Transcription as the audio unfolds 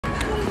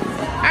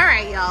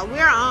y'all.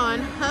 We're on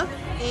Huff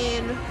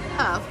and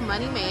Puff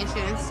Money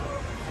Mansions.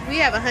 We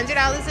have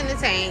 $100 in the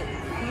tank.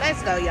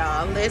 Let's go,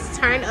 y'all. Let's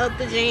turn up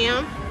the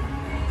jam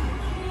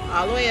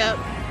all the way up.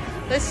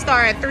 Let's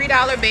start at $3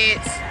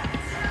 bets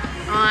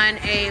on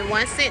a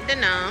 1 cent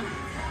denom.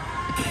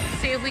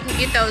 See if we can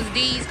get those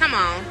D's. Come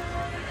on.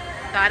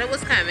 Thought it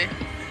was coming.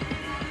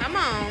 Come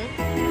on.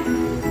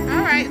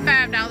 All right,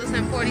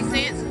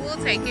 $5.40.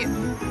 We'll take it.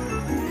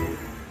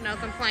 No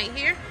complaint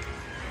here.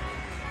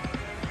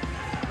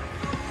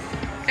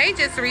 They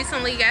just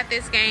recently got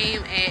this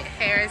game at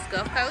Harris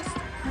Gulf Coast.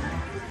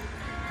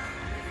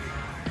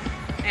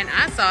 And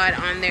I saw it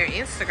on their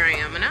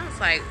Instagram. And I was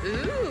like,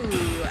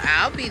 ooh,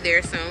 I'll be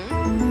there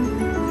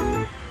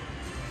soon.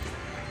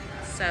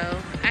 So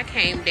I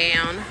came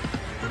down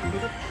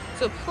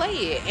to play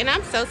it. And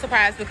I'm so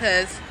surprised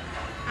because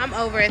I'm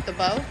over at the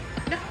Bow.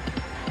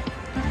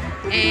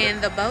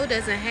 And the Bow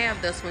doesn't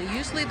have this one.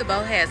 Usually the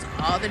Bow has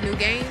all the new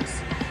games.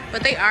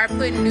 But they are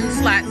putting new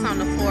slots on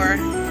the floor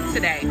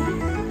today.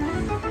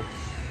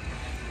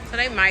 So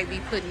they might be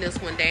putting this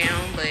one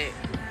down, but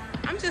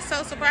I'm just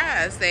so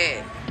surprised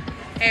that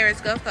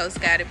Harris Gulf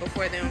Coast got it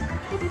before them.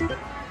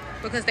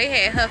 Because they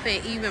had Huff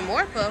and even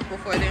more Puff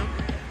before them.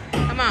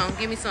 Come on,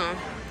 give me some.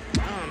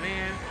 Oh,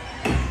 man.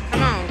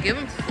 Come on, give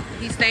him.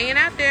 He's staying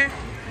out there.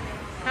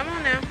 Come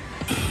on now.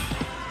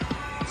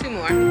 2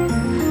 more.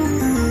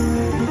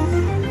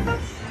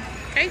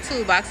 Okay,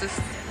 2 boxes.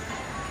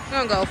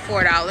 We're gonna go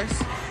 $4.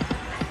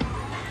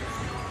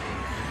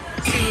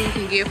 See what we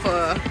can get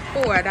for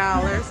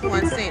 $4,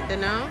 1 cent to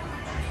know.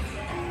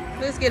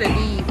 Let's get a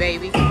D,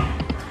 baby.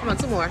 Come on,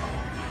 2 more.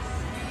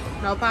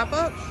 No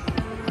pop-up.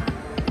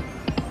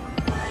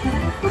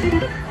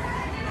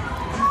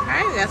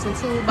 Alright, we got some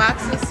tool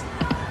boxes.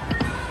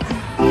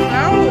 Oh,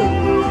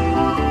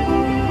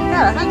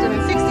 got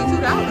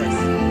 $162.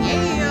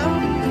 Yeah,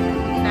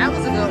 that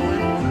was a good one.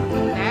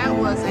 That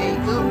was a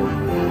good one.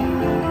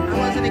 I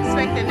wasn't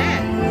expecting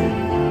that.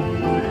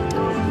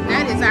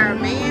 That is our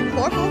man,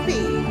 Corporal P.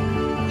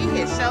 He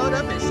has showed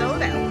up and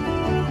showed out.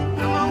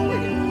 Come on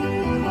with it.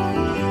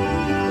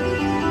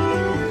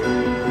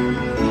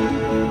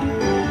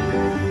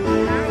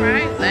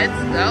 Alright,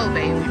 let's go,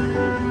 baby.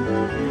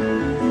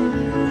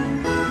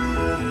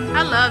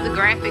 I love the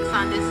graphics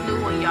on this new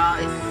one, y'all.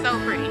 It's so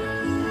pretty.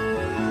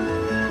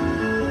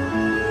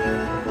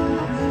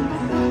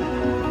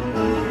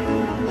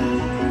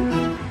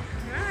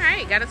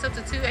 Alright, got us up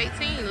to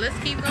 218. Let's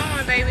keep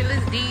going, baby.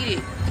 Let's deed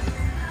it.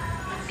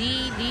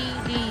 D.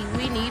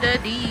 We need a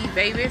D,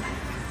 baby.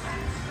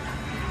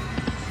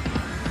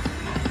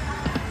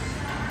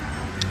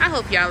 I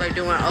hope y'all are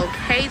doing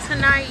okay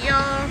tonight,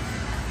 y'all.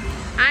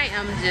 I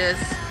am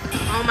just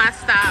on my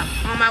stop,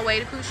 on my way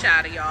to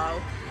Coushatta,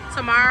 y'all.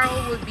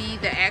 Tomorrow would be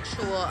the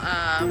actual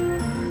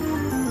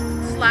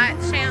slot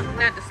challenge,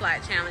 not the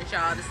slot challenge,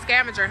 y'all. The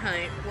scavenger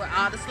hunt with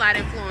all the slot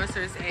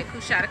influencers at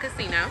Coushatta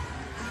Casino.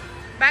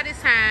 By the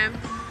time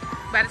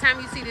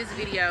you see this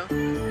video,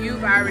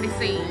 you've already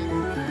seen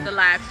the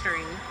live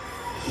stream.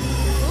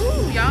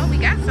 Ooh, y'all, we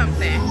got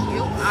something.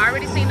 You've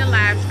already seen the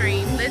live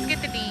stream. Let's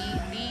get the D.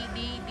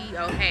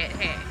 Oh, hat.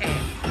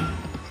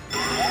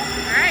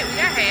 Alright, we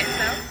got hats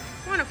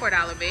though. Want a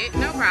 $4 bet,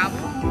 no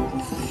problem.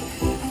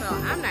 So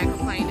I'm not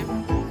complaining.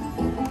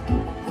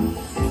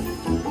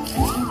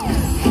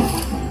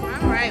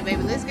 Alright,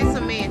 baby, let's get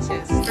some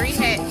mansions. 3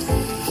 hats.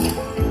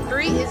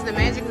 3 is the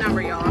magic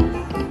number, y'all.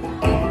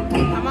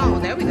 Come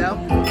on, there we go.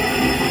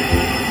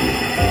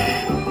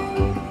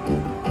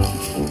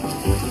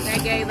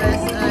 That gave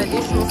us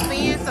additional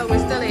spin, so we're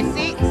still at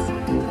 6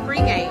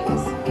 free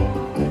games.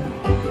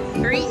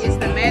 3 is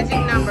the magic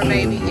number,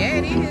 baby. Yeah,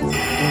 it is.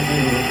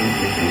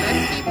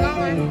 Let's keep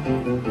going.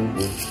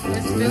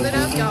 Let's fill it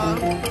up, y'all.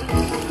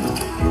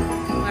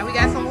 Now we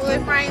got some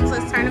wood frames.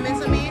 Let's turn them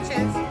into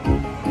mansions.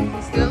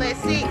 Still at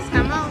 6.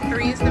 Come on.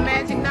 3 is the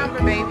magic number,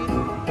 baby.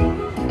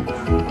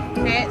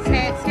 Hats.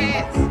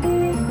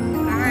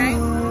 Alright.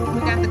 We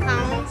got the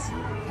cones.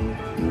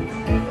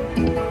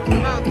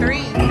 Come on.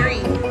 3.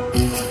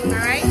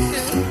 Alright. 2.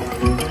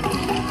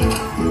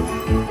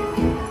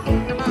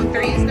 Come on.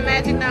 3 is the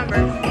magic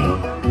number.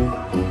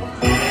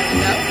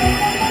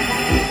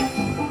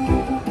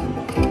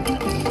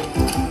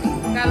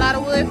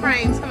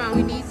 Frames. Come on,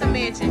 we need some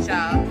mansions,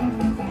 y'all.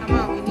 Come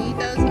on, we need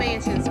those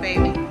mansions,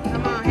 baby.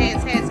 Come on,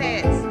 hats.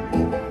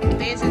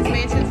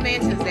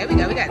 Mansions. There we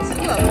go. We got 2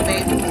 of them,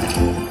 baby.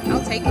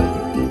 I'll take them.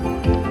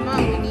 Come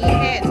on, we need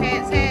hats.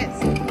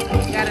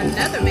 We got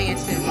another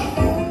mansion.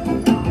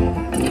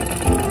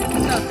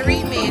 So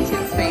 3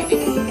 mansions, baby.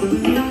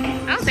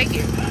 I'll take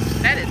it.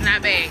 That is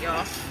not bad,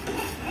 y'all.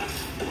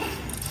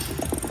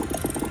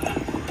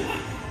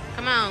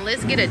 Come on,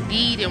 let's get a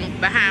deed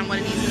behind one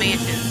of these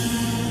mansions.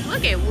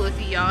 Look at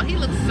Woofy, y'all. He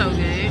looks so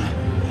good.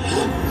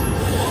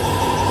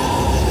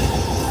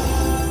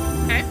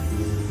 Okay.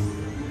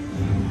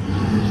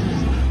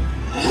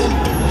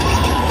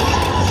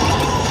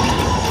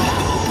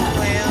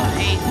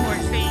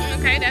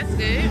 Okay, that's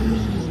good.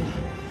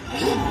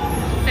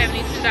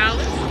 $72.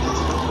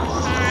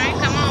 Alright,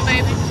 come on,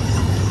 baby.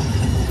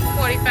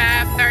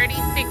 45, 30,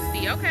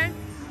 60. Okay.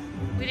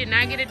 did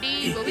not get a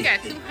D, but we got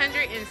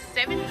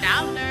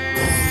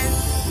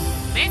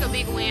 $207. Mega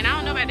big win. I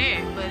don't know about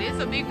that, but it's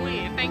a big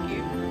win. Thank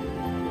you.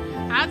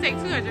 I'll take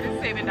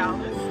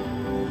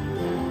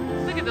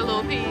 $207. Look at the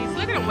little piece.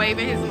 Look at him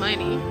waving his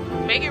money.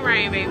 Make it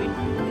rain, baby.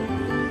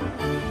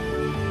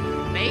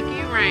 Make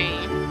it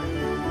rain.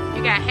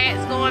 You got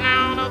hats going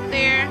on up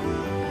there.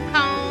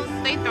 Cones.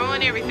 They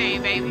throwing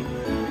everything, baby.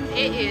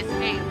 It is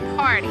a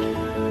party.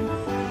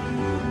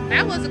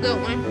 That was a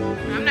good one.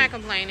 I'm not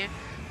complaining.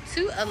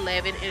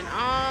 $211 in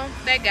all.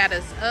 That got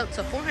us up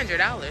to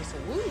 $400.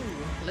 Woo.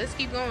 Let's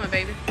keep going,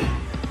 baby.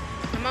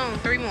 Come on,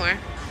 3 more.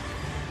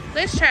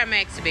 Let's try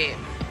max bet.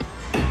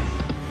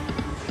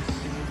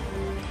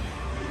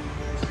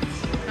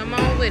 Come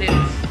on with it.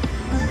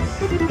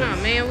 Oh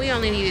man, we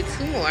only needed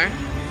 2 more.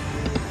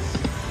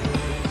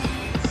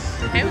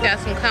 Okay, we got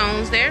some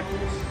cones there.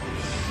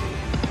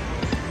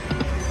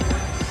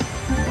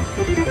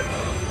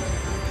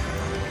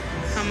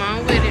 Come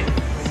on with it.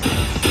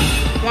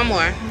 1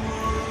 more.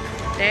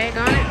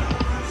 Daggone it.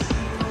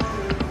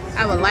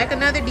 I would like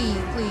another D,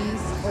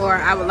 please. Or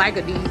I would like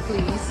a D,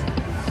 please.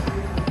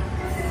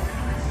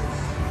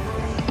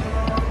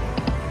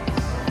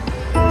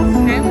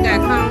 Okay, we got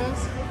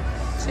cones.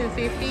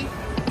 $2.50.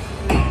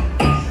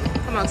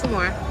 Come on, 2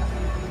 more.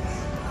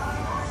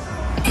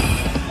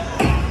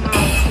 Come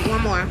on,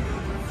 1 more.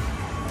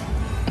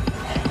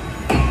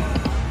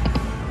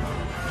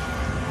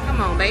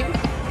 Come on, baby.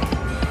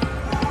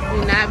 Do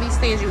not be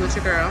stingy with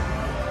your girl.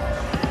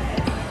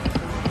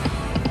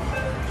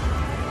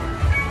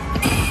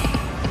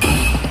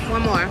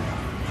 One more.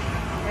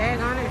 Tag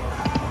on it.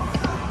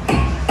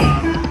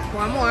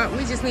 1 more.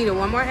 We just needed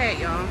 1 more hat,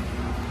 y'all.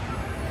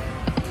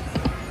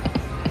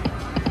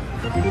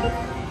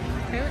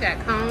 Okay, we got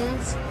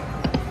cones.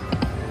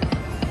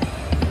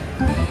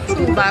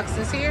 2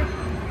 boxes here.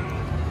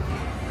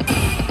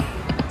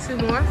 2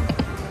 more.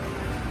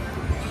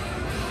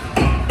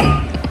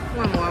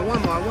 1 more,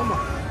 1 more, 1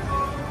 more.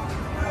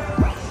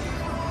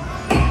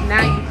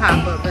 Now you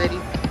pop up, buddy.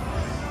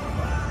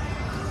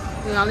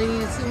 We only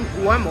needed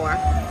 1 more.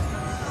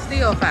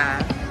 Still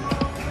 5.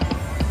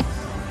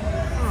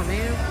 Oh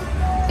man.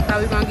 Thought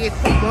we were gonna get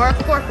more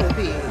corporal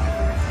pig.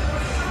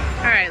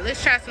 Alright,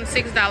 let's try some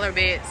 $6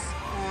 bets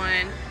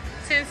on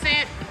 10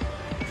 cent.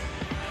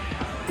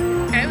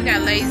 Okay, we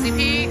got Lazy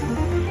Pig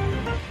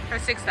for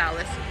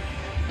 $6.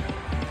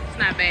 It's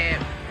not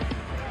bad.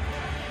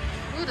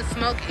 Ooh, the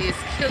smoke is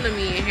killing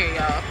me in here,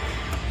 y'all.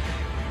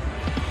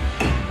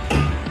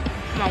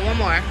 Come on, 1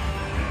 more.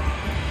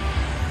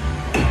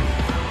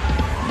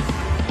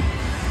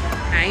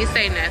 I ain't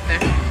say nothing.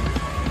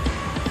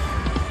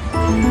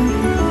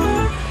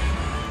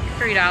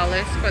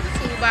 $3 for the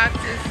 2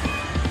 boxes.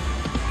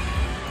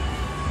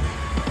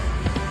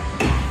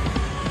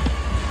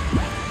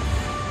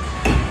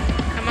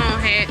 Come on,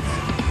 hats.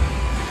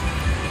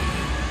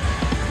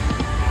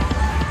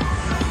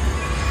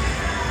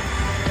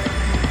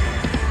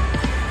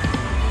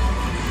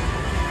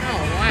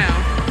 Oh, wow.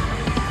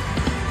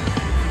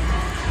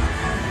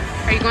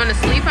 Are you going to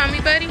sleep on me,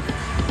 buddy?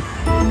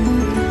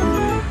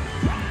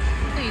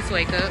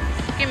 Wake up.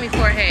 Give me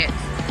 4 hats.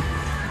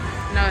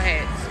 No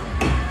hats.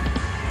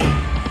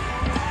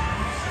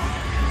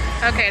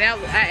 Okay, I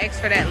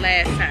asked for that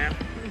last time.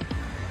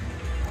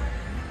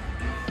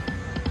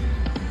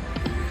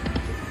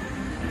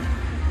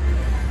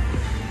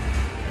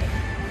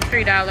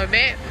 $3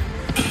 bet.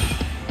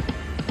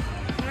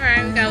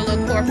 Alright, we got a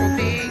little corporal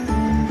pig.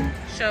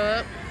 Show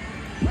up.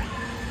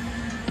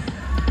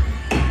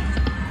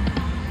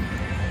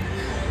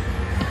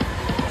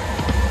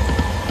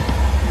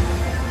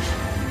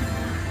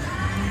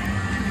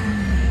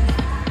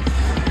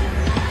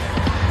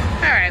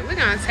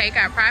 Take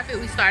our profit.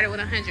 We started with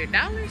 $100.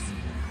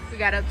 We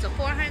got up to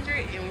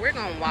 $400 and we're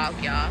gonna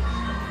walk, y'all.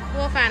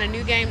 We'll find a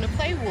new game to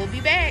play. We'll be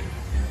back.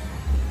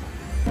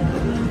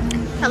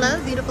 Hello,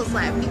 beautiful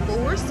slap people.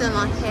 We're still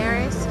on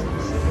Harris,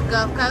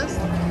 Gulf Coast.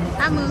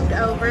 I moved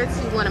over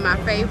to one of my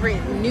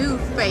new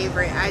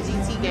favorite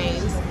IGT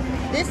games.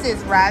 This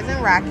is Rise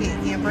and Rocket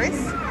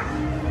Empress.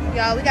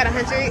 Y'all, we got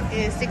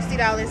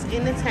 $160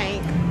 in the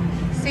tank,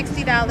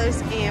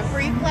 $60 in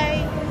free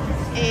play,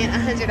 and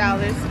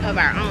 $100 of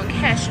our own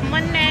cash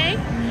money.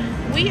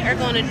 We are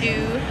gonna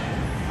do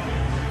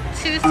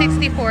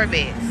 264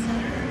 bets.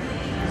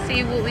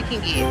 See what we can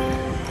get.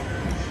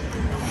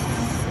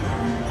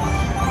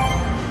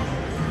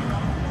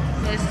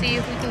 Let's see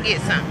if we can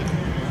get something.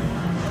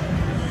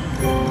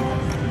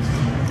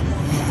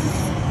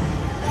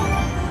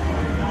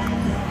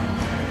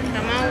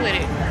 Come on with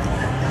it.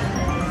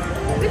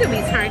 We could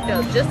be turned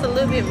up just a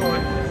little bit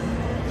more.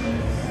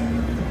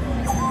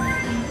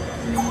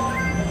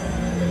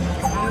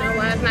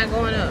 It's not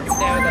going up.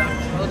 There we go.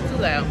 Oh, it's too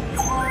loud.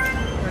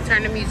 We'll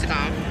turn the music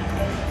on.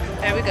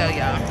 There we go,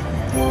 y'all.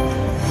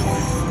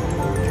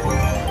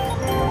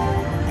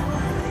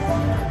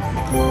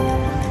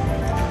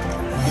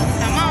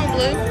 Come on,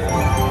 Blue.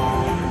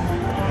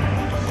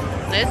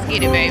 Let's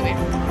get it, baby.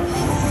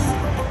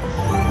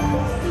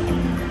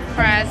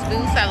 Prize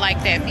boost. I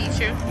like that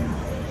feature.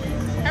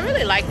 I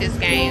really like this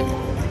game.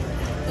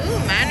 Ooh,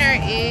 minor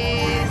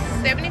is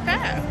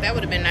 75. That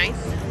would have been nice.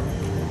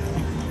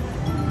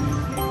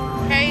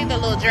 Okay, the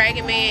little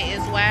dragon man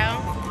is wow.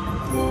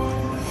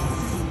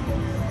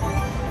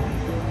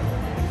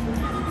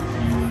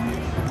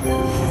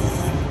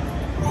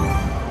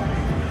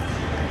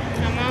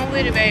 Come on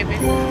with it, baby.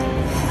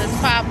 Let's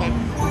pop them.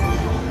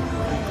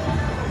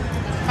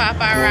 Let's pop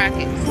our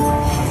rockets.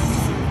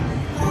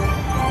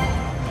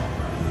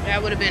 That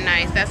would have been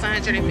nice. That's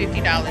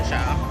 $150,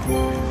 y'all.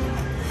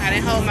 I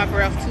didn't hold my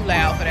breath too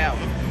loud for that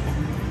one,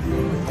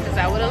 because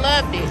I would have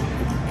loved it,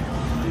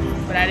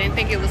 but I didn't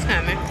think it was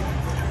coming.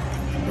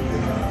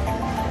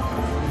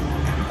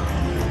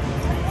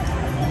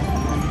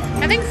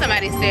 I think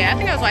somebody said, I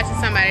think I was watching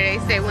somebody, they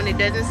said when it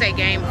doesn't say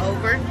game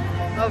over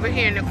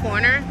here in the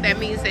corner, that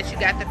means that you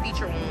got the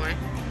feature on.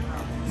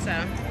 So,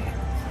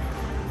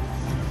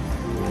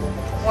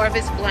 or if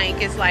it's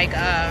blank, it's like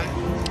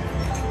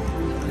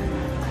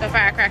the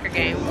firecracker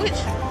game, which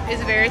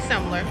is very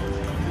similar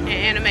in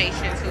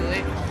animation to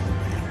it.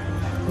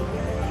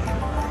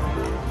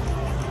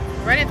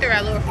 Running through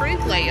our little free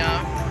play,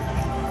 y'all.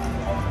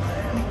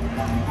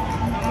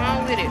 Come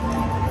on with it.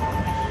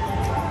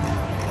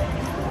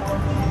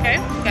 Okay,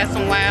 got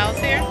some wilds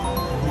here.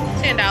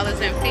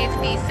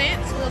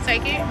 $10.50. We'll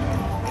take it.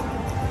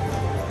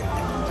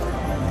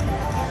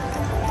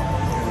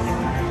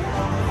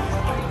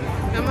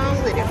 Come on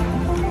with it.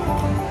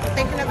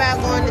 Thinking about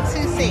going to 2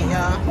 cent,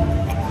 y'all.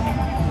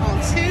 On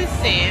 2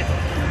 cent,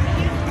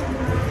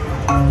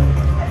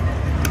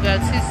 go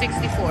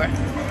 264.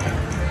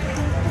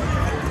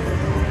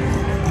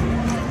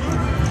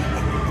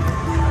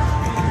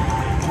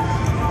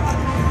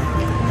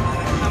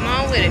 Come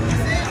on with it.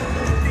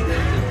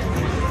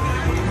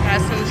 Got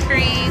some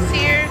trees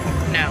here.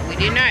 No, we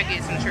did not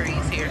get some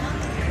trees here.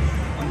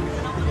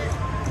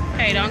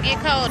 Hey, don't get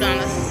cold on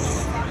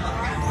us.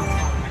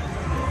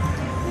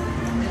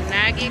 Do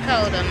not get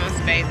cold on us,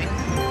 baby.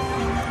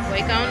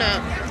 Wake on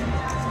up.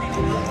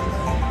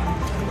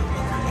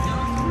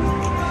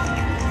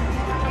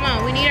 Come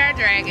on, we need our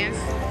dragons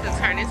to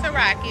turn into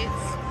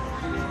rockets.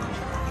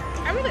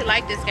 I really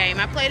like this game.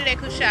 I played it at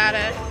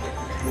Kushada.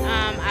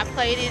 I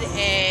played it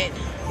at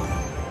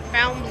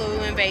Fountain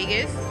Blue in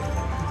Vegas.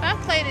 So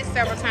I've played it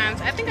several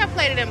times. I think I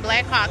played it in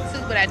Black Hawk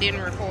too, but I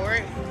didn't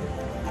record.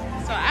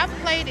 So I've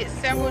played it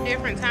several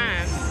different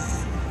times.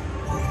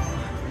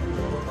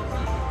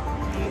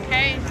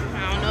 Okay,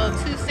 I don't know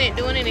if 2 cent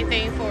doing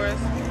anything for us.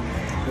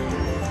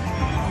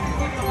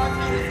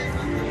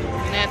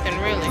 Nothing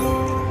really.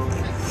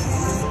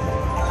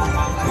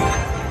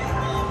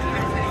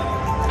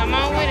 Come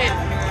on with it.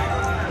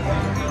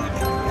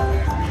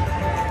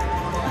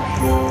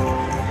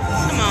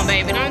 Come on,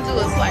 baby. Don't do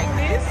us like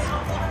this.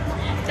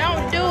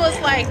 Don't do us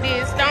like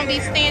this. Don't be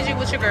stingy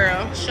with your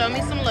girl. Show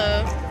me some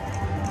love.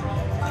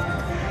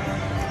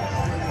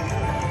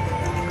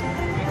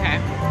 Okay.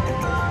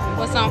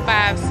 What's on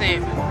 5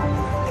 cent?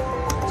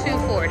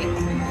 $2.40.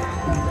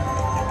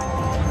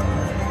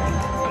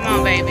 Come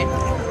on, baby.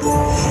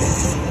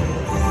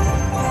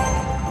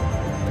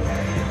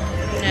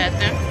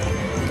 Nothing.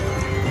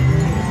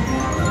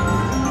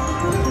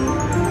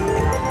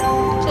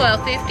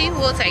 $12.50.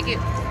 We'll take it.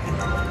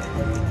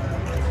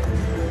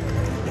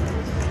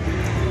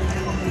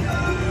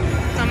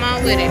 Come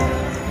on with it.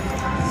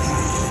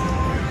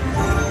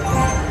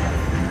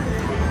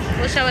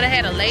 Wish I would have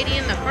had a lady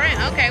in the front.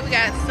 Okay, we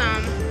got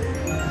some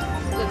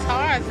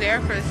guitars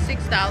there for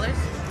 $6.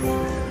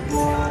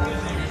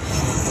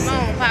 Come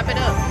on, pop it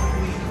up.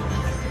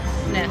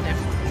 Nothing.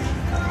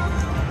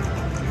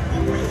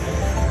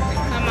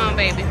 Come on,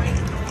 baby.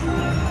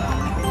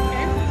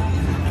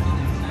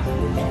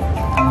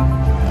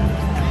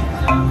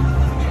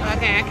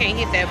 Okay, I can't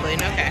hit that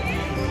button. Okay.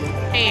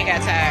 Hand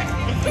got tired.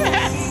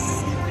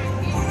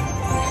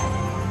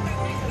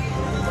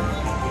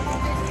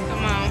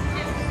 Come on.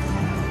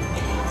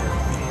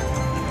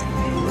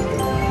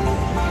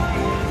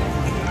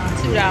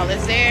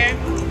 $2 there.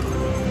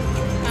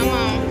 Come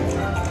on.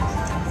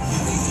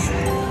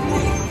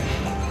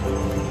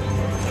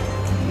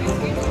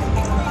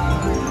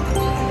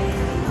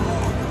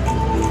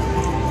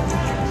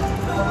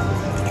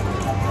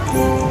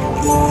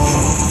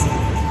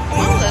 Come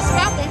on, let's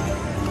pop them.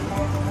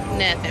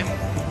 Nothing.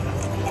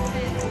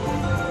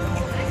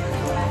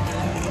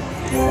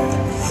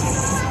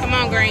 Come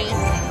on, green.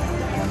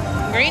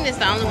 Green is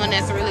the only one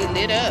that's really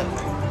lit up.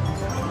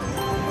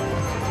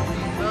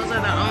 Those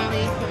are the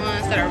only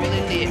ones that are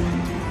really lit.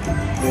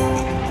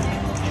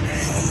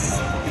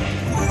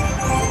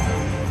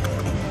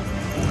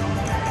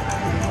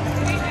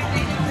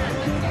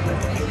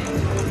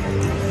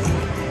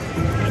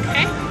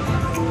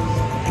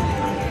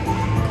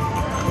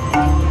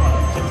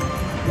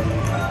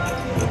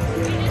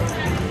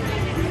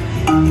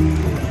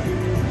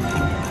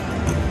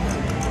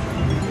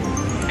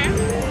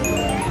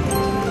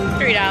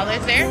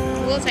 $3 there.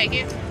 We'll take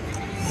it.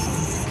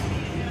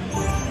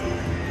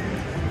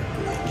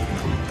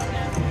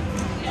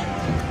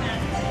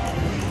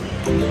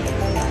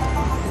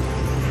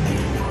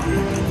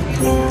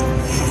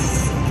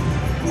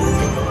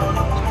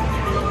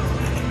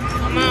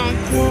 Come on.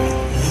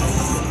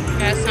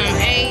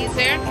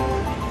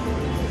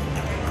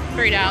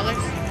 $3.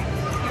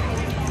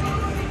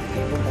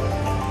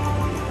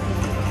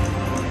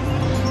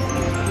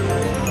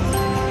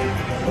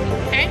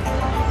 Okay.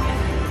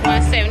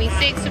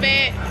 176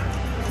 bet.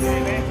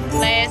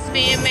 Last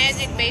spin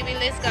magic, baby.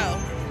 Let's go.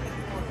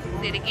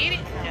 Did it get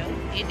it? No,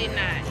 it did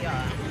not,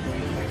 y'all.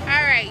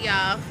 Alright,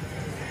 y'all.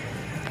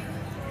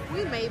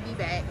 We may be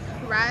back.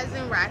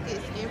 Rising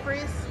Rockets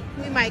Empress.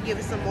 We might give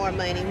it some more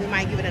money. We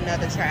might give it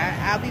another try.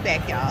 I'll be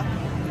back, y'all.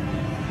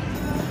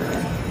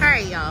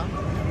 Alright, y'all.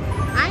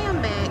 I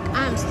am back.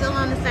 I'm still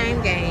on the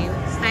same game.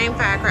 Same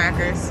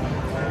firecrackers.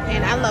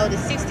 And I loaded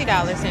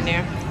 $60 in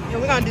there.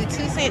 And we're going to do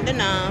 2 cent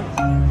denom.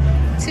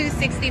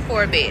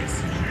 264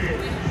 bets.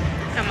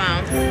 Come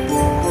on.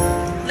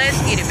 Let's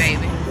get it,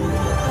 baby.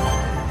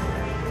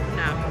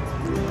 No.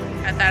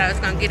 I thought I was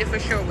going to get it for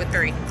sure with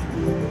 3.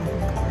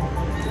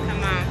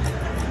 Come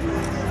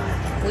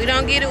on. We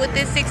don't get it with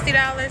this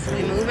 $60.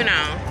 We moving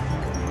on.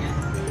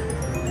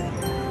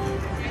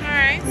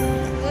 Alright.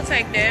 We'll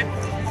take that.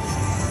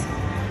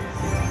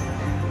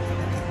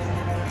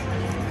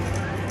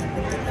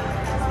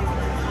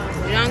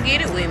 We don't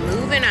get it. We're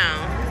moving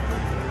on.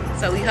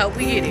 So we hope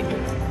we get it.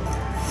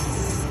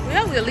 We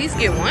hope we at least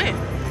get one.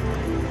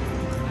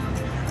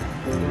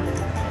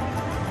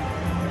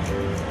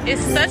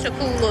 It's such a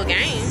cool little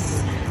game,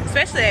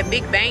 especially that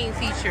Big Bang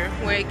feature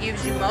where it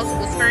gives you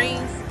multiple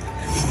screens,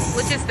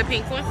 which is the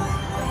pink one.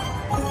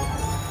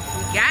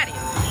 We got it.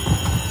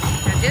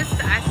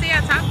 I see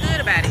I talk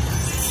good about it.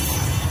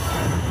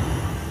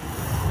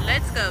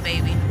 Let's go,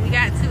 baby. We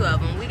got 2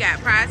 of them. We got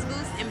Prize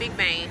Boost and Big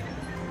Bang.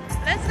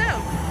 Let's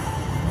go.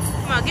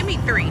 Come on, give me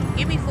 3.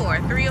 Give me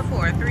 4. 3 or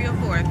 4. 3 or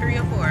 4. 3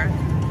 or 4.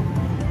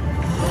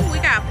 Ooh, we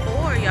got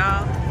 4,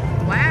 y'all.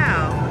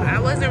 Wow. I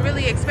wasn't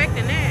really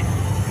expecting that.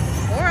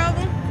 4 of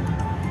them.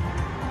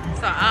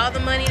 So all the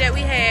money that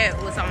we had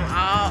was on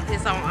all,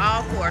 it's on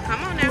all 4.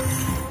 Come on now.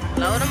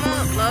 Load them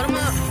up, load them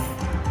up.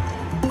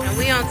 And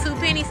we on 2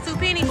 pennies,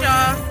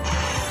 y'all.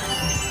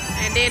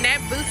 And then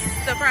that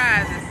boosts the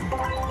prizes.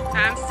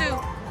 Times 2.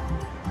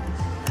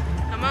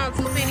 Come on,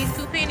 2 pennies,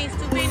 2 pennies,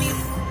 2 pennies.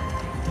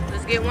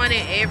 Let's get one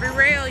in every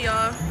rail,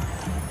 y'all.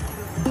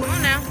 Come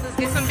on now, let's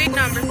get some big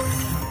numbers.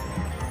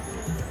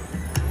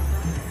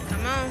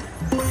 Come on.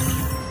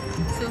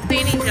 2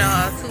 pennies,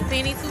 y'all. 2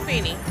 penny, 2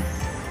 penny.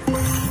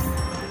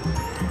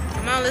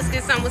 Come on, let's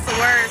get some with some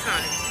words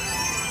on it.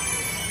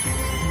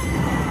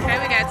 Okay,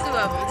 we got 2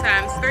 of them.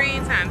 Times 3,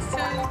 times 2.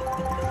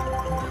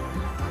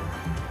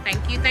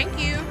 Thank you, thank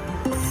you.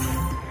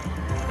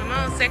 Come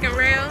on, 2nd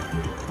rail.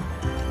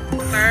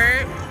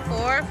 3rd,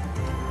 4th.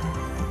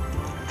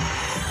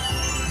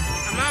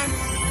 Come on.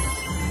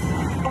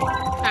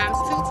 Times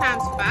 2,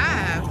 times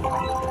 5.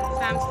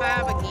 Times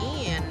 5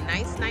 again.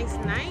 Nice, nice,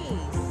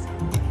 nice.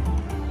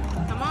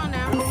 Come on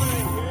now.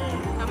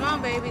 Come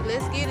on, baby.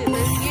 Let's get it.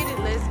 Let's get it.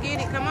 Let's get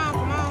it. Come on,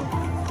 come on.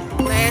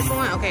 Last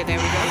one. Okay, there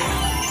we go.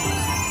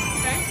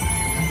 Okay.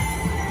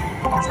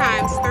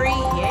 Times 3.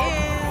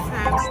 Yeah,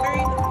 times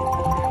 3.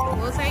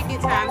 We'll take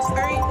it. Times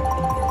 3.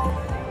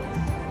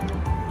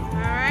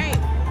 All right.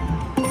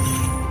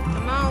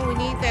 Come on. We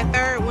need that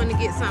 3rd one to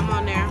get something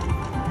on there.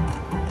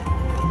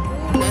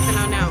 Ooh, nothing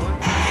on that one.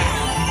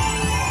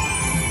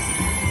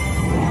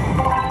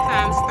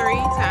 Times 3,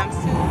 times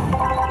 2.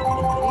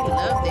 We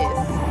love this.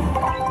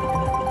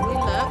 We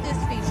love this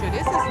feature.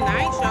 This is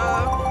nice,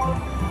 y'all.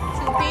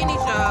 2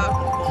 pennies, y'all.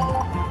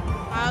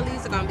 All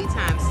these are gonna be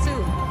times 2.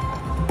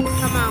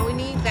 Come on, we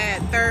need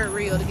that 3rd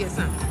reel to get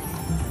something.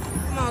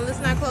 Come on, let's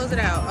not close it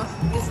out. Oh,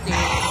 it's dead.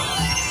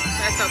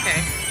 That's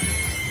okay.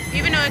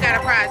 Even though it got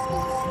a prize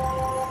boost.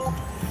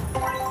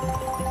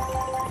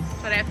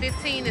 So that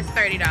 15 is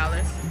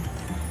 $30.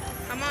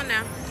 Come on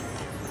now.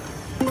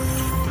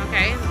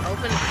 Okay,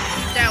 open,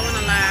 keep that one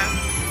alive.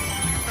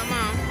 Come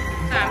on,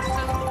 times 2.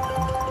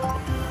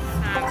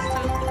 Times 2.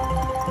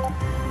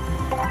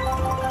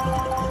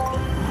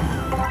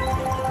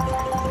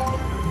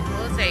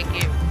 We'll take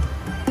it.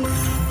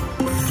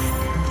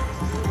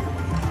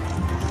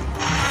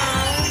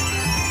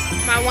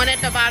 My one at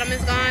the bottom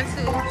is gone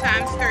too,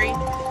 times 3.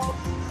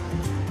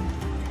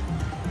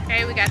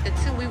 Okay, we got the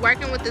 2. We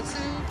working with the 2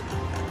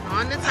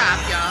 on the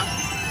top, y'all.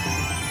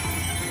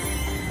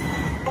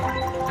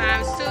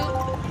 Times 2.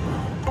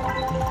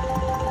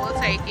 We'll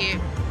take it.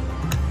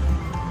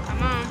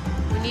 Come on.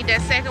 We need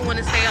that 2nd one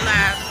to stay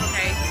alive.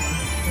 Okay.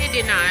 It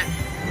did not.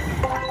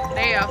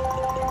 They are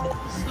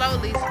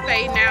slowly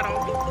fading out on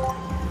me.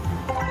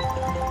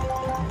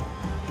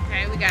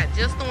 Okay, we got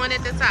just the one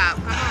at the top.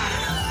 Come on.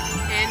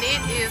 And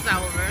it is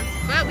over.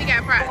 But we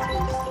got prize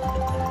boost.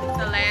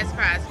 The last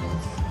prize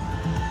boost.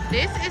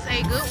 This is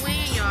a good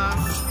win, y'all.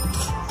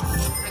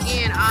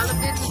 Again, all of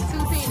this is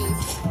 2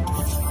 pennies.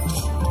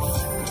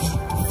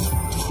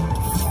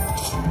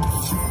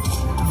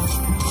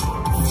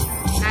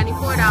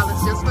 $94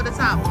 just for the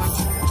top one.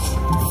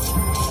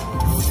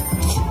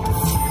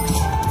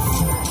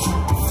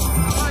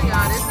 Come on,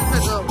 y'all. This is a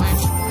good one.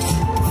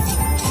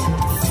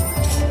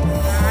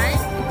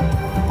 Alright.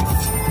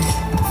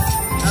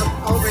 Up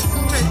over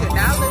 $200,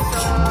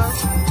 y'all.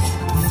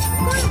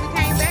 I'm glad we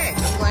came back.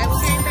 I'm glad we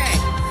came back.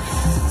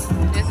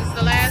 This is the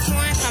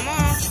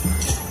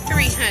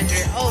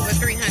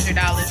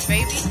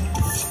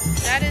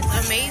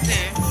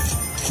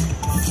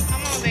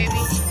on,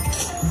 baby.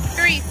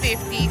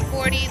 350,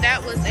 40.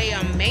 That was a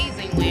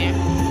amazing win.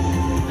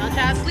 Don't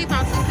y'all sleep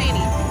on 2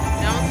 pennies.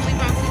 Don't sleep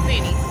on 2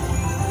 pennies.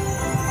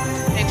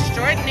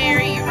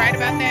 Extraordinary. You're right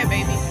about that,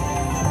 baby.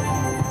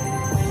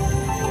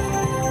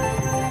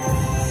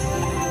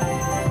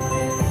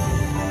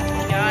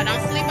 Y'all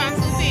don't sleep on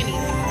 2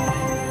 pennies.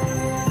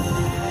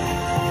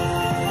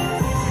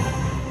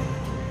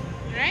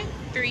 All right,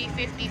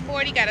 350,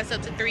 40 got us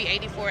up to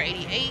 384,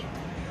 88.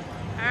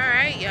 All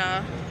right,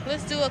 y'all.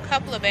 Let's do a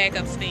couple of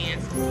backup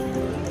spins.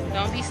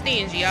 Don't be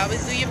stingy.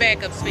 Always do your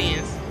backup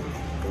spins.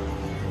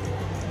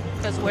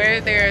 Because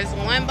where there's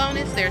 1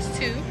 bonus, there's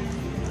 2,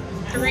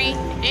 3,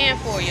 and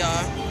 4,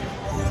 y'all.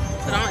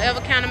 So don't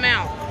ever count them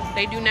out.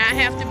 They do not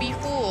have to be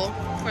full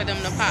for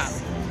them to pop.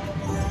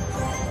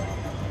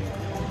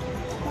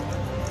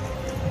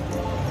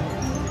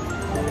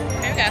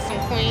 Okay, we got some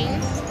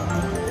queens.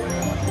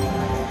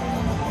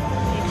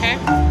 Okay.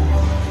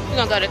 We're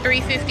going to go to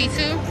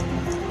 352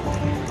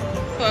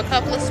 for a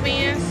couple of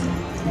spins.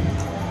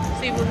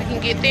 See what we can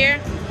get there.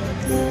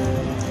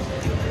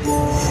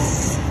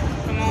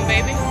 Come on,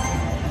 baby.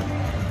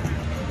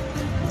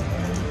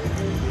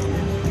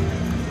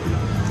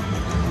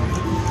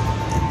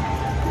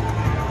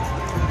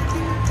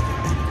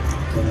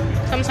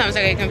 Sometimes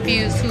I get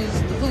confused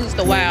who's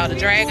the wild, the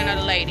dragon or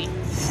the lady.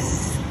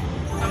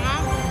 Come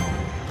on.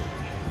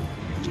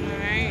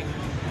 Alright.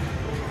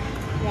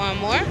 One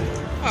more.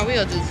 Oh,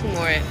 we'll do 2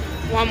 more.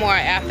 1 more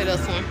after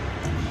this one.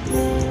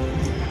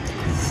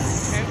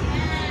 Okay.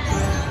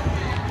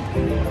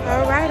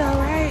 Alright.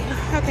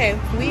 Okay,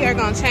 we are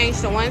gonna change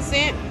to 1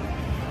 cent.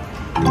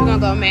 We're gonna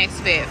go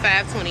max bet,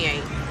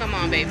 528. Come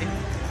on, baby.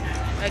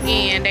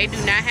 Again, they do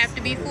not have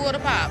to be full to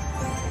pop.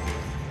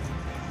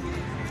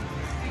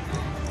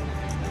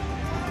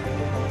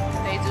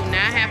 They do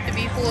not have to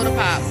be full to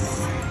pop.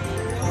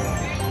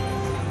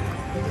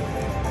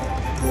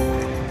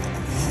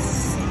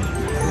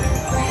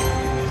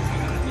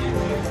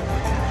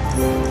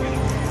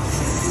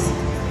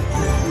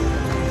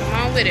 Come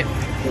on with it.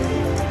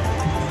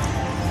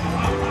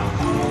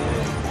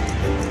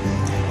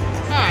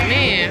 Oh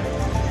man,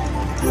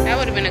 that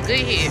would have been a good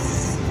hit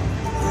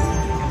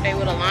if they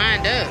would have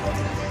lined up.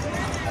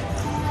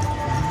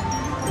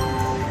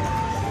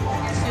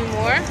 2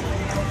 more.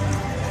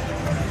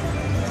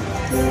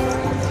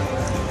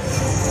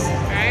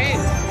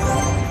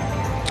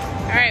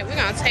 Alright, we're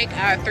gonna take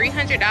our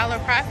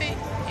 $300 profit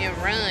and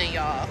run,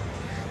 y'all.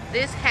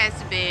 This has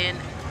been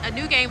a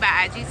new game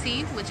by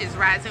IGT, which is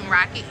Rising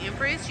Rocket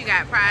Empress. You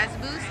got prize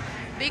boost,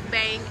 big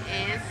bang,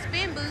 and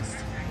spin boost.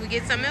 We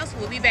get something else,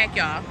 we'll be back,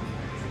 y'all.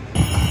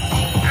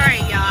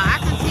 Alright, y'all, I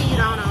continued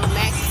on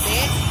max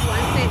bet,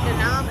 1 cent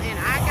denom, and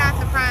I got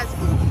the prize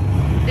boost.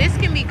 This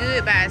can be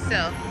good by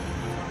itself.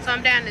 So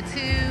I'm down to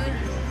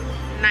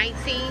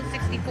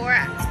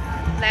 219.64.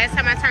 Last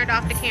time I turned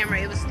off the camera,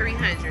 it was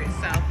 300.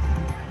 So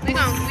we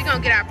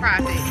gonna get our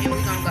profit and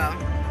we're gonna go.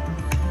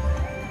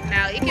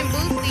 Now it can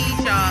boost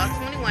these, y'all.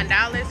 $21,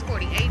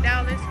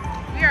 $48.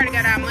 We already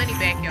got our money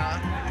back, y'all.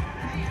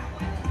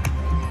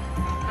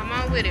 Come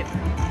on with it.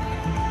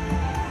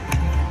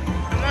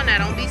 Come on now,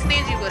 don't be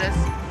stingy with us.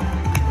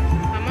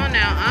 Come on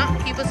now,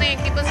 keep us in,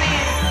 keep us in.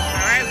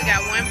 All right, we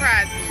got 1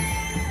 prize boost.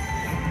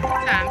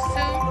 Times 2.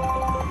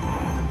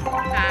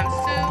 Times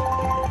 2.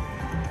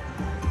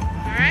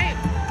 All right.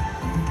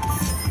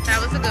 That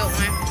was a good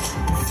one.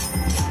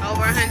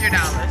 Over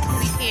 $100.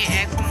 We can't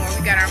ask for more.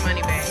 We got our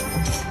money back.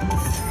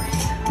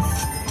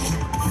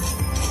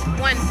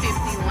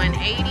 150,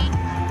 180.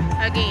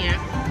 Again,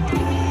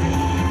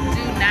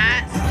 do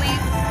not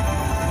sleep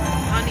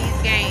on these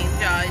games,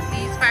 y'all.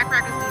 These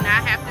firecrackers do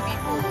not have to be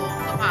full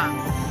to pop,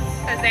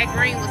 because that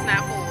green was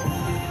not full.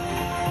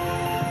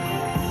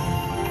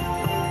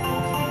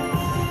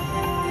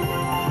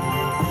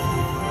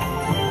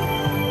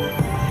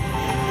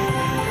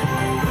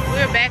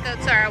 We're back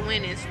up to our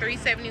winnings,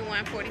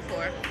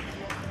 371.44.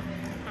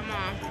 Come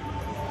on.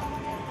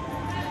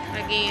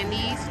 Again,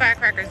 these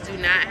firecrackers do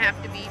not have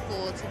to be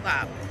full to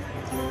pop.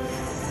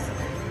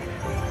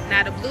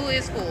 Now the blue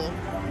is full,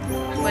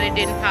 but it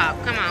didn't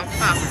pop. Come on,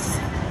 pop.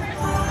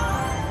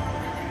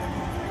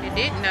 It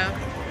didn't though.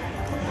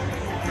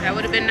 That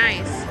would have been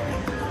nice.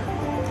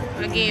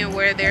 Again,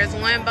 where there's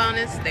 1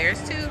 bonus, there's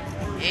 2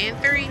 and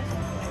 3.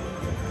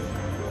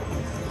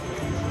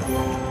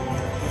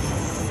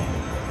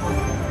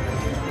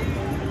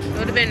 It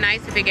would have been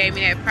nice if it gave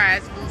me that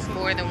prize boost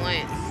more than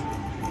once.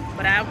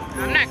 But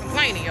I'm not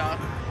complaining, y'all.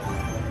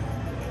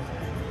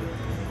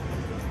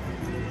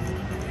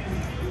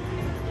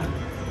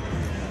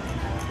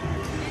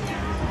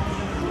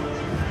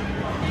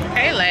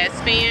 Okay, last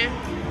spin.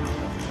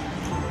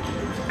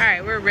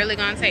 Alright, we're really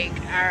gonna take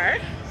our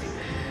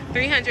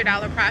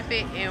 $300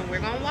 profit and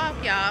we're gonna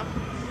walk, y'all.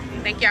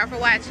 Thank y'all for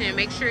watching.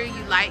 Make sure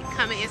you like,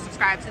 comment, and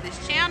subscribe to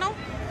this channel.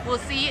 We'll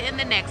see you in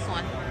the next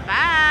one.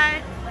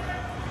 Bye.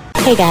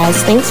 Hey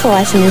guys, thanks for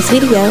watching this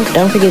video.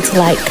 Don't forget to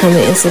like,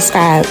 comment, and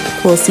subscribe.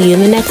 We'll see you in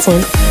the next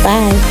one.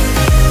 Bye.